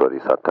 Remember the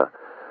Bodhisatta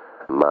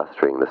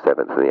mastering the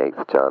 7th and the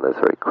 8th jhanas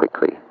very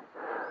quickly.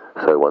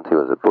 So once he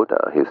was a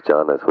Buddha, his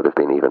jhanas would have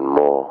been even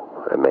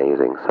more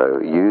amazing. So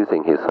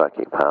using his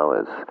psychic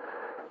powers,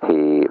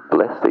 he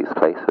blessed these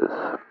places.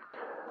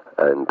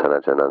 And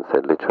Ajahn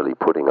said, literally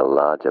putting a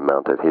large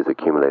amount of his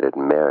accumulated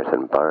merit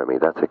and barami,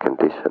 that's a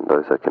condition.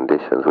 Those are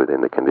conditions within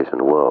the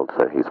conditioned world.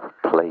 So he's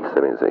placed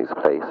them in these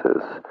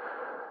places.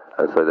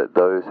 And so that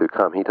those who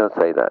come, he does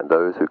say that,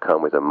 those who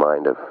come with a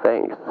mind of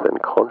faith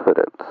and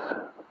confidence,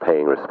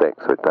 paying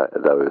respects with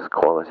those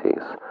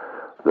qualities,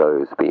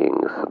 those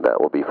beings,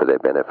 that will be for their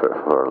benefit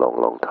for a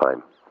long, long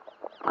time.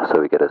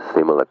 So we get a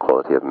similar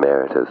quality of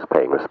merit as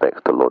paying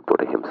respects to Lord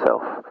Buddha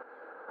himself.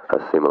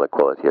 A similar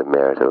quality of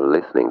merit of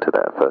listening to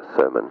that first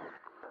sermon.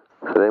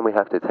 So then we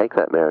have to take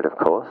that merit, of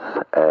course,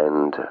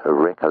 and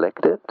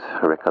recollect it.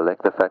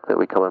 Recollect the fact that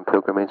we come on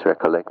pilgrimage,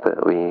 recollect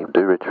that we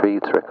do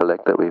retreats,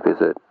 recollect that we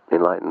visit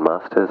enlightened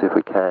masters if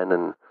we can,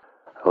 and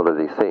all of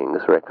these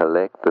things.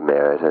 Recollect the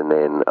merit and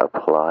then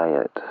apply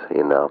it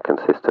in our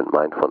consistent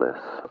mindfulness.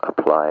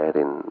 Apply it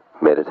in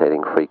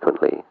meditating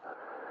frequently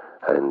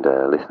and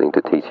listening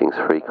to teachings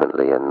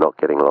frequently and not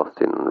getting lost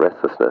in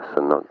restlessness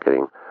and not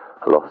getting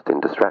lost in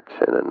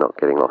distraction and not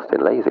getting lost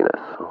in laziness.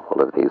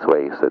 All of these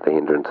ways that the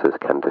hindrances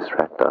can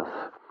distract us.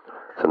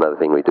 It's another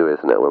thing we do,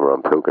 isn't it? When we're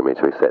on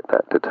pilgrimage, we set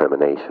that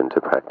determination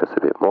to practice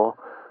a bit more,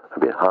 a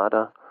bit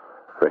harder,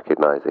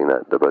 recognizing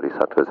that the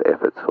Bodhisattva's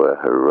efforts were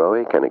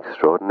heroic and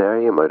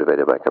extraordinary and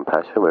motivated by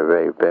compassion. We're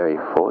very, very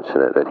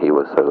fortunate that he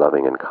was so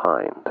loving and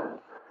kind.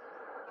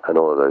 And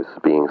all of those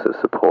beings that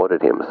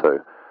supported him. So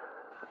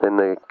then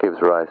it gives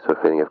rise to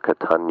a feeling of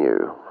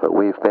katanyu, that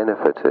we've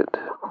benefited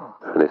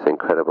from this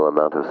incredible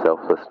amount of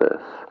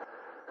selflessness.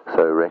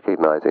 So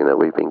recognizing that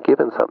we've been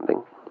given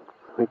something.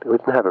 We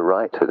didn't have a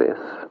right to this.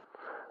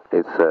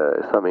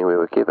 It's something we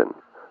were given.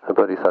 The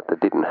Bodhisatta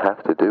didn't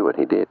have to do what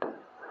he did.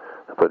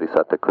 The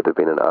Bodhisatta could have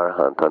been an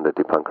arahant under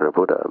Dipankara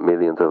Buddha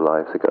millions of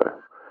lives ago.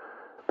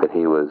 But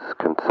he was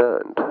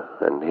concerned,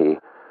 and he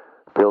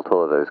built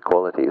all of those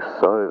qualities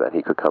so that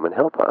he could come and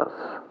help us.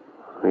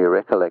 You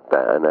recollect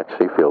that and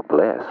actually feel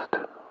blessed.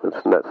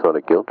 That's not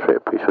a guilt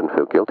trip. You shouldn't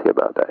feel guilty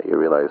about that. You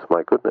realize,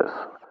 my goodness,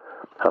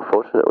 how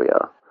fortunate we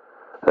are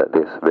that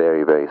this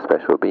very, very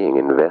special being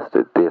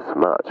invested this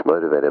much,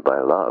 motivated by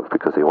love,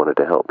 because he wanted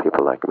to help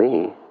people like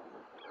me.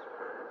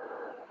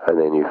 And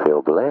then you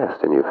feel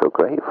blessed and you feel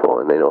grateful.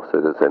 And then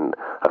also there's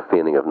a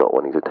feeling of not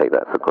wanting to take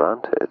that for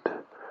granted.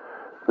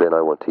 then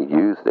I want to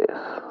use this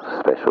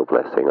special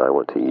blessing. I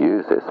want to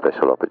use this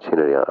special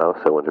opportunity. I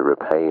also want to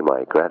repay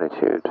my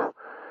gratitude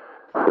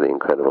for the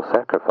incredible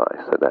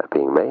sacrifice that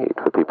being made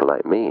for people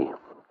like me.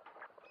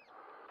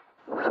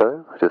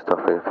 So, just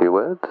offering a few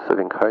words of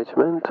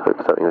encouragement. Hope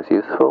something was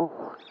useful.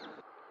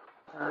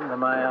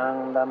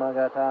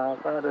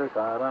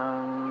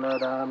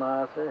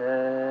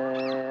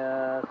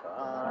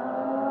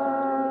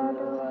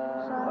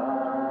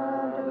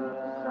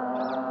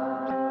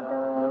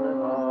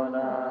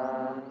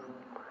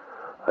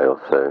 I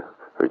also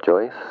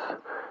rejoice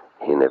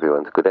in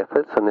everyone's good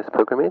efforts on this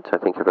pilgrimage. I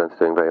think everyone's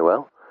doing very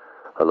well.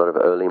 A lot of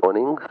early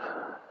mornings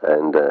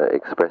and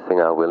expressing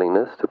our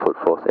willingness to put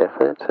forth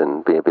effort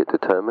and be a bit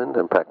determined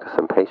and practice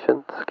some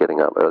patience, getting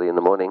up early in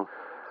the morning,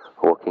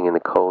 walking in the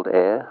cold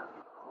air,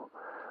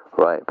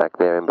 right back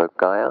there in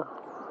Bodh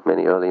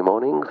many early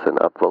mornings, and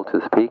up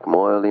Volta's Peak,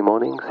 more early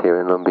mornings,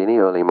 here in Lumbini,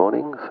 early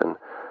mornings, and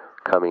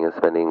coming and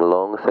spending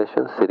long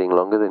sessions, sitting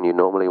longer than you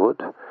normally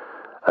would.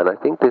 And I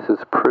think this is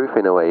proof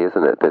in a way,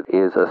 isn't it, that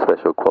is a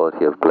special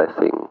quality of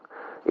blessing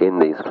in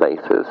these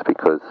places,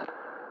 because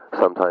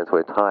sometimes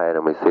we're tired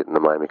and we sit and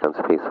the mind becomes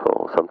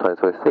peaceful. Sometimes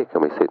we're sick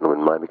and we sit and the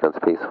mind becomes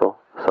peaceful.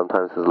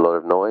 Sometimes there's a lot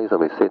of noise and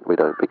we sit and we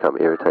don't become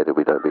irritated,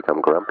 we don't become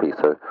grumpy.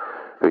 So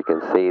we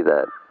can see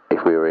that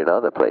if we were in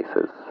other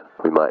places,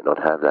 we might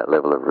not have that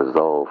level of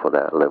resolve or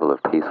that level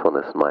of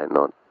peacefulness might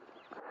not.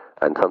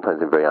 And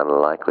sometimes in very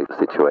unlikely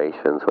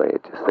situations where you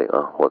just think,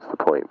 oh, what's the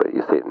point? But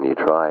you sit and you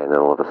try, and then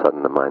all of a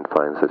sudden the mind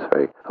finds this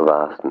very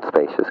vast and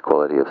spacious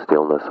quality of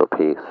stillness or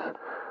peace.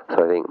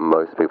 So I think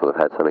most people have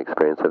had some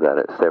experience of that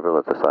at several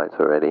of the sites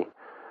already.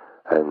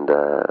 And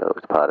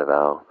it's part of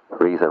our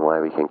reason why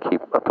we can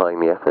keep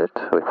applying the effort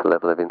with the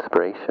level of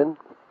inspiration.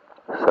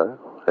 So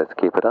let's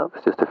keep it up.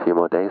 It's just a few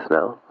more days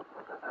now.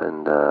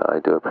 And I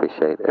do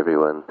appreciate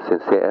everyone's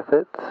sincere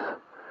efforts.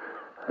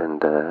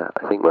 And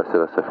I think most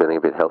of us are feeling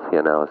a bit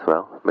healthier now as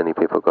well. Many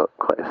people got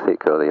quite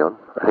sick early on.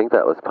 I think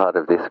that was part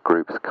of this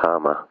group's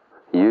karma.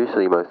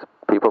 Usually most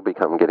people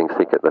become getting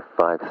sick at the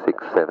 5th,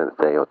 6th, 7th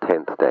day or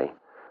 10th day.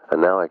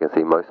 And now I can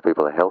see most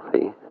people are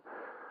healthy.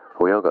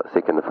 We all got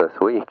sick in the first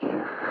week.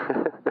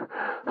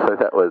 So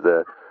that was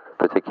a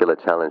particular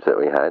challenge that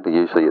we had.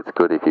 Usually it's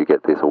good if you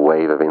get this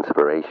wave of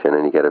inspiration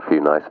and you get a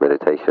few nice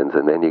meditations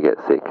and then you get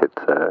sick.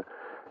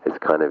 It's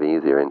kind of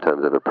easier in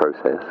terms of a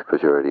process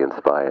because you're already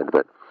inspired.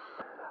 But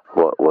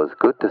what was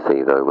good to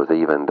see, though, was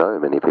even though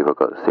many people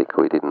got sick,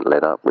 we didn't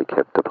let up. We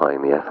kept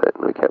applying the effort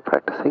and we kept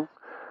practicing.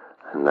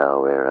 And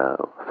now we're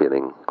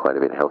feeling quite a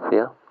bit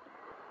healthier.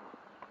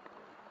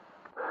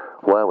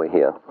 While we're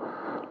here,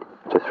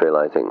 just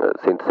realizing that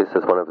since this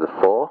is one of the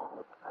 4,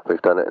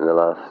 we've done it in the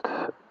last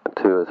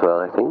 2 as well,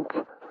 I think.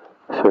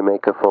 Should we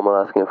make a formal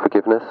asking of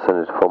forgiveness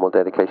and a formal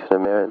dedication of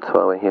merits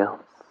while we're here?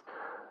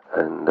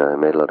 And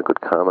made a lot of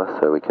good karma,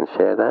 so we can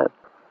share that.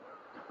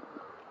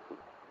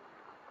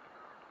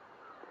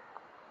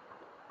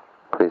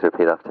 Please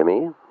repeat after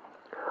me.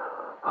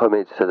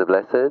 Homage to the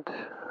Blessed,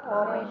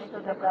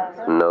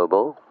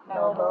 noble,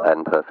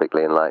 and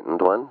perfectly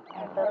enlightened one.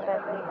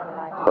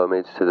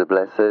 Homage to the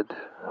Blessed,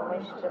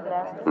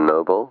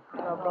 noble,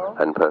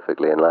 and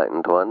perfectly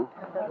enlightened one.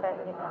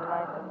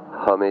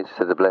 Homage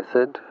to the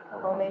Blessed,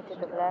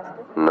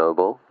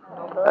 noble,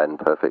 and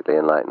perfectly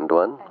enlightened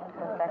one.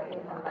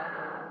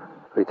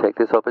 We take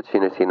this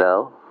opportunity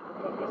now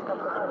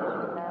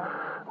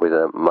with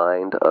a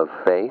mind of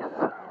faith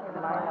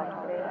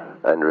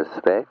and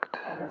respect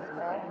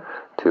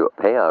to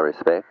pay our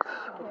respects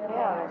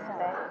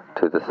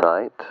to the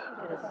site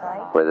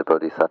where the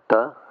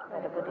Bodhisatta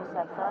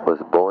was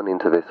born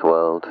into this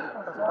world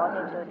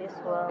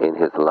in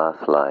his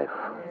last life.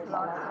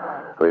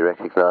 We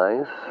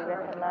recognize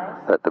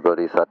that the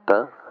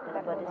Bodhisatta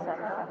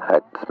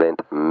had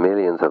spent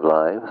millions of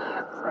lives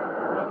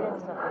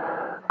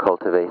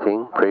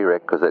cultivating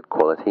prerequisite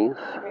qualities,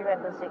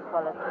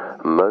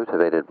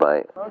 motivated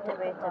by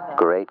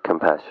great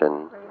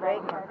compassion,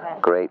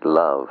 great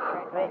love,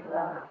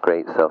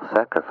 great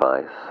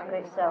self-sacrifice,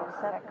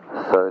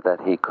 so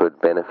that he could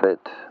benefit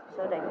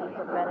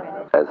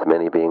as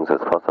many beings as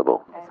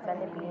possible.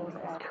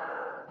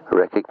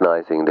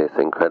 Recognizing this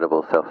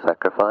incredible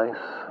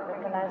self-sacrifice,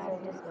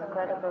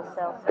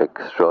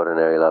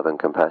 extraordinary love and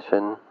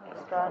compassion,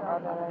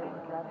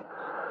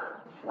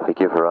 we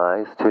give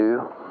rise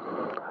to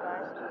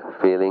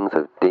feelings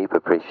of deep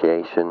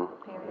appreciation,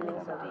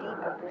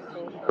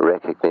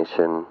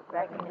 recognition,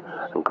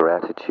 and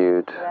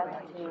gratitude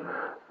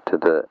to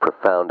the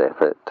profound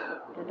effort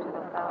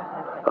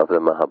of the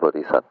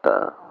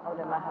Mahabodhisatta,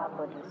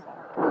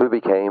 who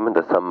became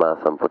the Samma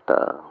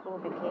Sambuddha.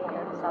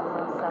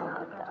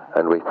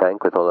 And we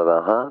thank with all of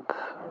our hearts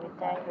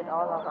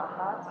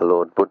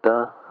Lord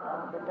Buddha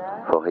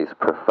for his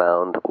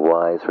profound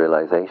wise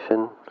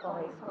realization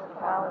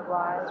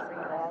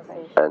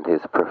and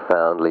his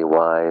profoundly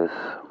wise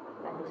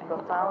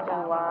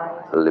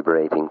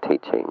liberating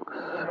teachings.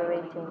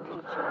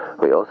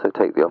 We also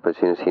take the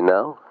opportunity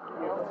now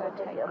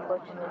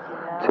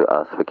to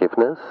ask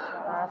forgiveness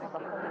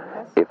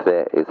if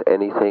there is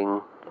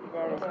anything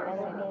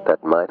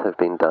that might have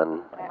been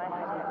done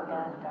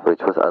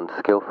which was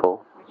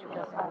unskillful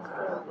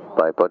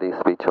by body,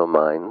 speech, or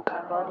mind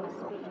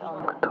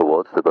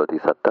towards the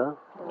Bodhisatta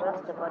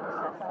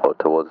or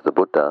towards the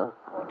Buddha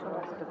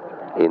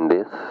in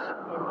this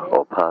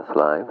or past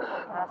lives,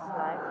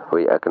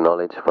 we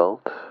acknowledge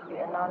fault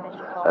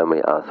and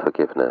we ask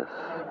forgiveness.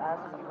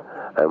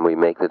 And we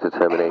make the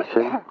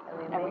determination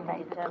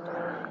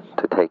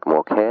to take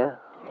more care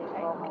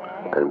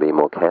and be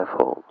more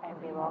careful.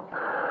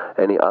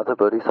 Any other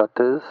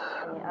bodhisattas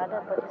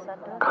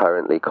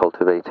currently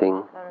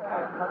cultivating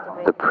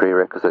the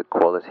prerequisite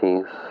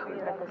qualities,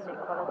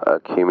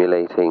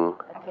 accumulating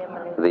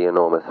the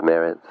enormous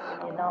merits?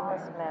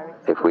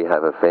 If we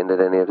have offended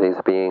any of these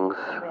beings,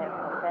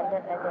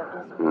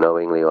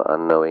 knowingly or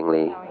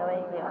unknowingly,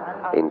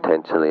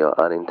 intentionally or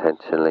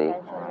unintentionally,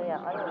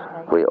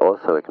 we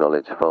also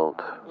acknowledge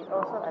fault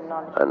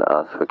and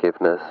ask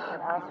forgiveness.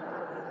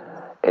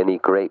 Any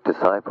great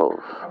disciples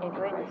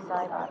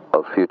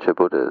of future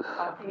Buddhas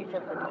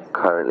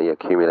currently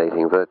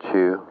accumulating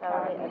virtue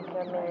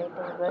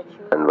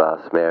and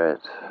vast merit,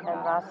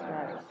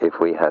 if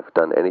we have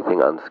done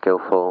anything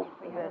unskillful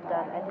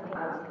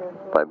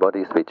by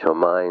body, speech or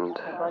mind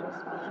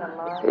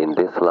in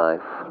this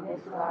life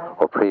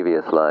or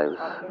previous lives,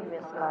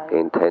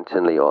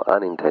 intentionally or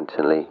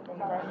unintentionally,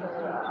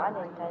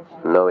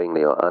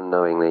 knowingly or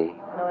unknowingly,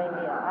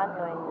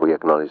 we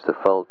acknowledge the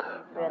fault,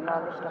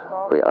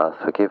 we ask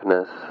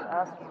forgiveness,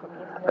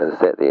 and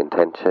set the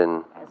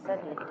intention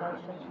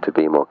to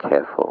be more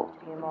careful.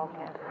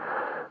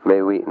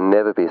 May we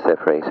never be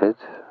separated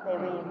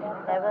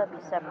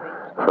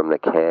from the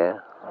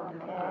care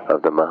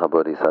of the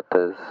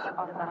Mahabodhisattas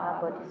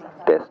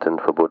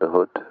destined for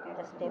Buddhahood,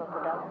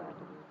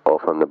 or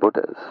from the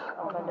Buddhas,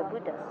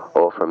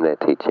 or from their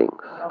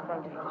teachings,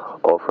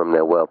 or from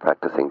their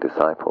well-practicing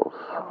disciples.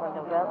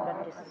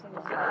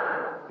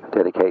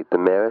 Dedicate the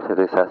merit of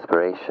this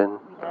aspiration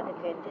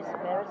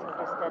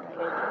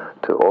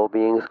to all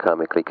beings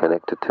karmically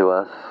connected to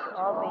us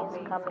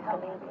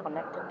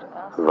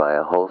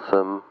via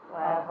wholesome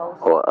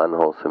or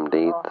unwholesome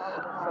deeds.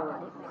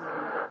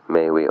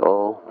 May we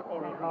all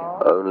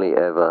only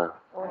ever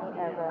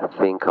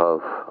think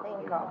of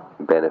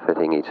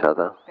benefiting each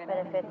other.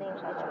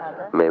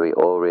 May we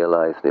all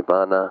realize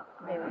Nibbana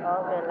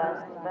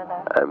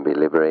and be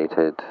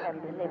liberated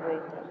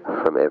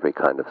from every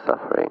kind of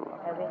suffering.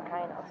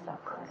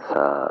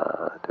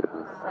 Sadhu,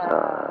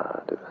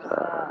 sadhu,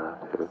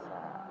 sadhu.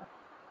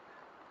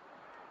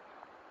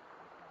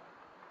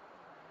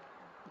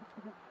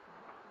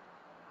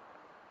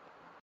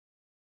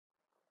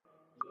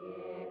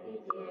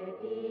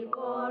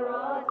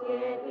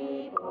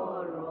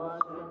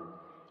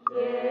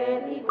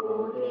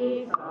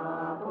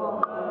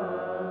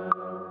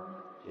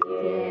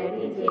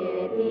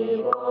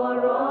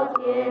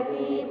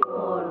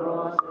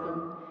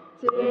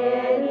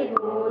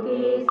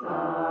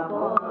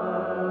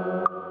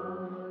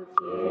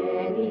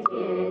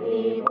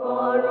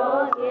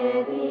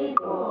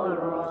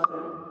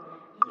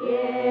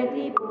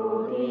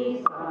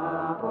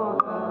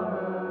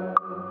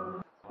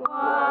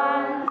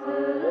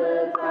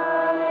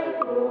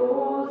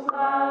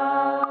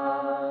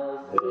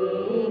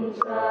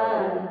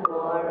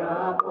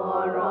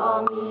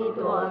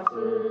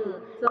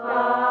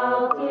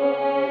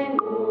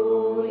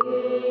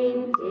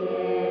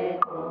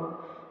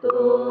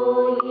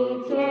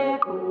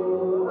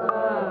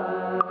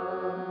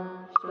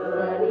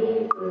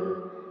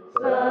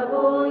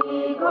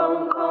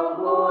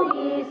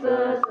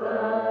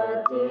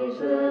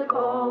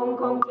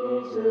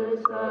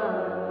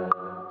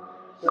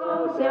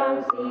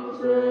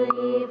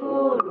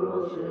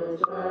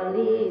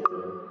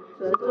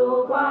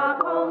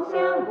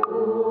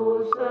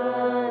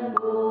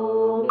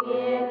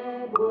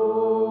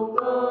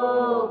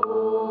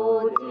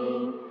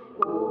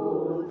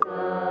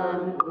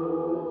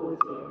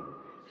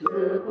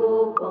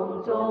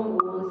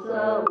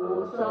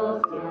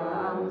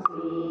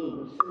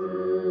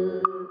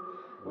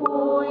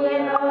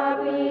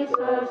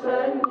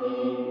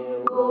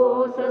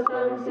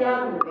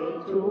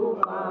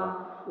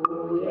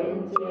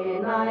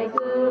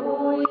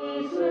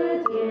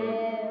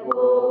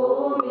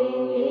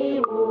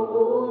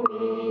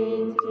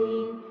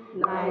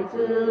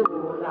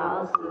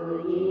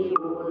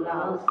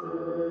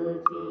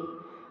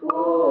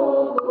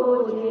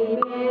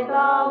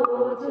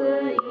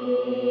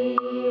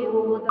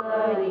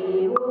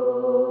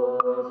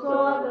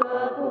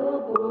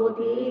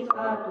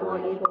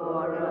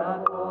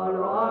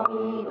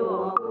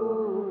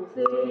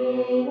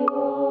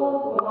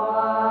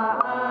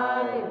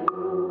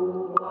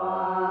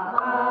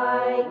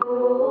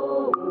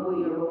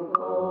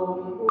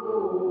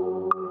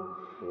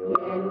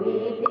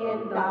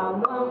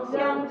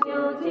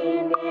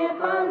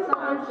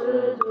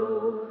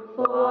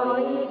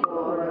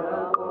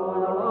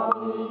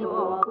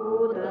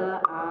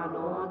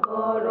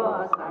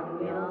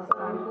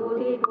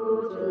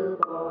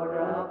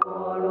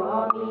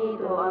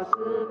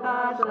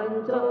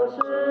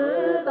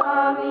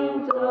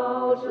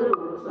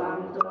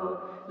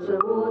 事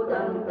物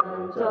等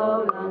等就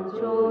能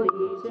处理，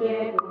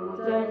切不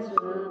真实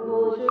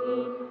不虚。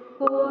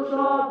不说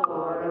般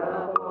若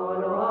波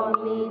罗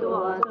蜜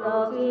多，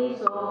周其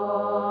所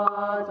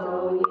周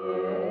也。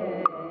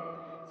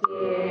揭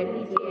谛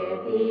揭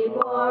谛般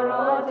若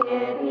揭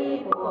谛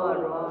般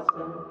若僧，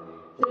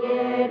揭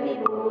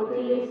谛菩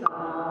提萨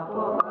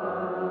婆诃。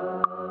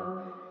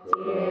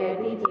揭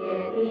谛揭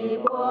谛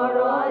般若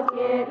揭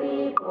谛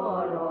般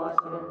若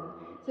僧，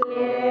揭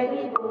谛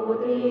菩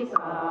提萨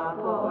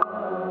婆诃。